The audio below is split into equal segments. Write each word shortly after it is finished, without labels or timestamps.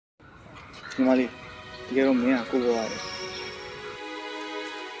ညီမလေးတကယ်တော့မင်းကကိုပေါ်ရတယ်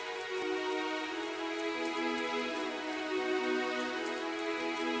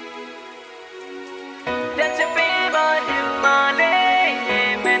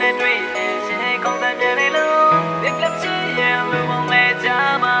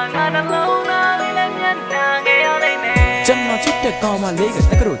ချစ်တဲ့ကောင်မလေးကတ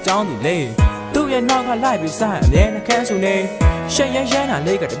ကယ်တော့ကြောင်းသူလေသူ့ရဲ့နောက်ကလိုက်ပြီးစားအမြဲနှခမ်းစုနေရှက်ရရမ်းတာ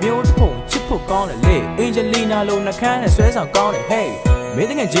လေးကတမျိုးတစ်ဖုံချစ်ဖို့ကောင်းတယ်လေအင်ဂျလီနာလိုနှခမ်းနဲ့ဆွဲဆောင်ကောင်းတယ်ဟေးမင်း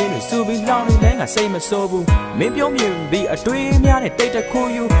တကယ်ချင်းတွေစူပြီးလောင်းနေလဲငါစိတ်မစိုးဘူးမင်းပြောမြင်ပြီးအတွေးများနဲ့တိတ်တ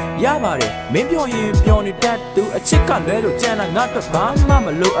ခိုးယူရပါတယ်မင်းပြောရင်ပြောနေတတ်သူအချစ်ကလွဲလို့ကြမ်းတာငါတော့ဘာမှမ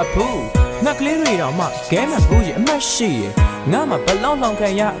လိုအပ်ဘူးငါကလေးတွေတော့မှကဲမှဘူးရင်အမှတ်ရှိရဲ့ငါမှဘလောက်လောင်ခံ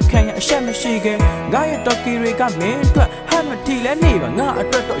ရအခန့်ရအဆက်မရှိခဲ့ငါရဲ့တော်ကီတွေကမင်းအတွက်ဟမ်းမထီလဲနေပါငါအ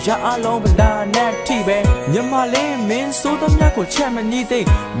တွက်တော့ရအားလုံးဗလာနဲ့ထီပဲညမလေးမင်းစိုးသမျှကိုချက်မနီးသိ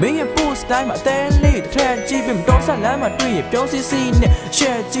မင်းရဲ့ post တိုင်းမှာအသေးလေးတစ်ထက်ကြည့်ပြီးမတော်ဆက်လမ်းမှာတွေ့ရပြောစီစီနဲ့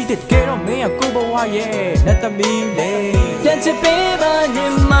share ကြည့်တဲ့ကဲတော့မင်းကကိုဘဝရဲ့နဲ့သမီးလေးပြန်ချစ်ပေးပါည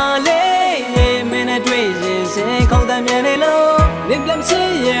မလေးမင်းနဲ့တွေ့ရင်စင်ခေါင်းတမ်းမြန်နေလို့လင်းပြန်ချစ်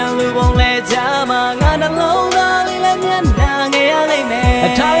ရင်လူပုံလဲကြမှာငါနှလုံးသားလေးလည်းမျက်နှာငယ်ရလိမ့်မယ်အ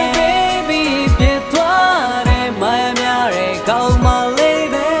ထာရီ baby ပြစ်သွားတယ်မာယာများတဲ့ကောင်းမလေး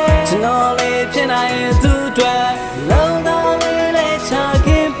ပဲကျွန်တော်လေးဖြစ်နိုင်သူအတွက်လုံးသားလေးလည်းချခ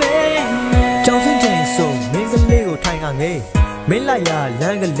င်ပေးမယ်ကြောင်စင်ကျင်ဆိုမင်းကလေးကိုထိုင်ကငေးမင်းလိုက်ရလ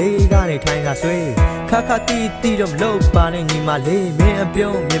မ်းကလေးကနေထိုင်ကဆွေးခါခါတီးတီးတော့မလို့ပါနဲ့ညီမလေးမင်းအ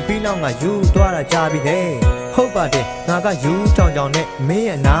ပြုံးမြင်ပြီးတော့ငါယူသွားတာကြားပြီဟဲ့ဟုတ်ပါတယ်ငါကယူကြောင်ကြောင်နဲ့မင်း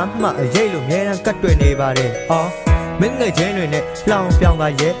ရဲ့နားမှအရေးလို့မြဲတမ်းကတ်တွေ့နေပါတယ်အော်မင်းငယ်ချင်းတွေနဲ့လောင်ပြောင်က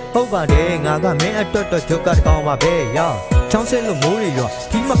ရဲ့ဟုတ်ပါတယ်ငါကမင်းအတွက်တော့ဂျုတ်ကတကောင်ပါပဲရောချောင်းစင်းလို့မိုးတွေရော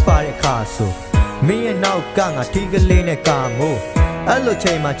ဒီမပါတဲ့ခါဆိုမင်းရဲ့နောက်ကငါထီးကလေးနဲ့ကာမို့အဲ့လို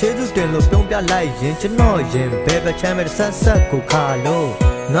ချိန်မှာချေးသူတင်လို့ပြုံးပြလိုက်ရင်ကျွန်တော်ရင်ဘယ်ပဲချမ်းမဲ့ဆက်ဆက်ကိုခါလို့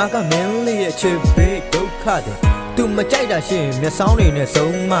ငါကမင်းလေးရဲ့ချစ်ဘေးဒုက္ခတယ်သူမကြိုက်တာရှိရင်မျက်စောင်းတွေနဲ့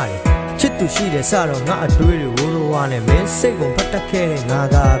ဆုံးမတယ်ချစ်သူရှိတယ်စတော့ငါအတွေးတွေဝိုးဝါးနဲ့မင်းစိတ်ကိုဖတ်တတ်ခဲ့တဲ့ငါ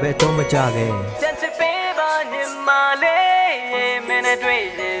ကပဲတော့မကြခဲ့ပြန်ချစ်ပေးပါညမလေးမင်းနဲ့တွေ့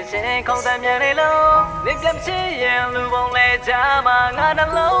ရင်ရှင်ခေါင်းတမ်းမြန်နေလို့လင်းပြန်ချစ်ရင်လူပုံလဲကြမှာငါနှ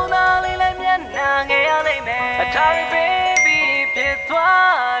လုံးသားလေးလည်းမျက်နှာငယ်ရလိမ့်မယ်အထာရီ baby ဖြစ်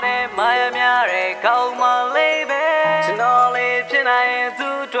သွားတယ်မာယာများတဲ့ကောင်းမလေးပဲကျွန်တော်လေးဖြစ်နိုင်သူ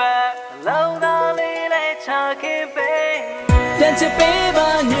အတွက်လုံးသားလေးလည်းချခင်ပေးပြန်ချစ်ပေးပါ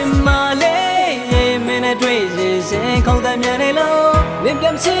ညမလေးမင်းနဲ့တွေ့ရင်ရှင်ခေါင်းတမ်းမြန်နေလို့လင်းပြ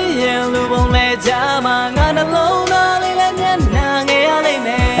န်ချစ်ရင်လူပုံလဲကြမှာငါနှလုံးသားလေးလည်းမျက်နှာငယ်ရလိမ့်မ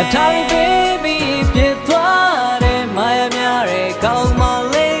ယ်အထာရီ baby ဖြစ်သွားတယ်မာယာများတဲ့ကောင်းမ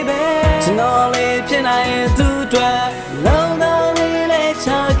လေးပဲကျွန်တော်လေးဖြစ်နိုင်သူအတွက်လုံးသားလေးလည်းချ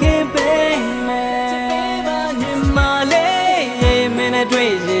ခင်ပေးမယ်ချစ်ပေးပါညမလေးမင်းနဲ့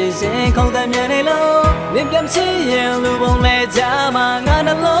တွေ့ရင်ရှင်ခေါင်းတမ်းမြန်နေလို့လင်းပြန်ချစ်ရင်လူပုံလဲကြမှာငါ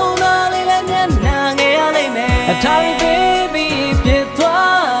နှလုံးသားလေးလည်းမျက်နှာငယ်ရလိမ့်မယ်အထာရီ baby ဖြစ်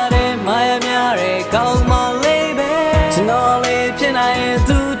သွားတယ်မာယာများတဲ့ကောင်းမလေးပဲကျွန်တော်လေးဖြစ်နိုင်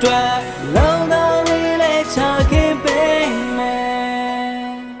သူအတွက်လုံးသားလေးလည်းချခင်ပေးမယ်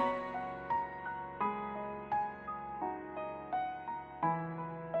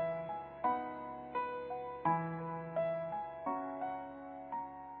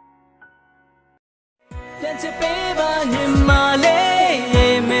ပြန်ချစ်ပေးပါညမ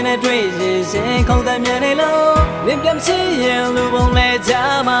လေးမင်းနဲ့တွေ့ရင်ရှင်ခေါင်းတမ်းမြန်နေလို့လင်းပြန်ချစ်ရင်လူပုံလဲကြ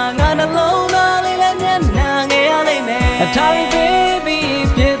မှာငါနှလုံးသားလေးလည်းမျက်နှာငယ်ရလိမ့်မယ်အထာရီ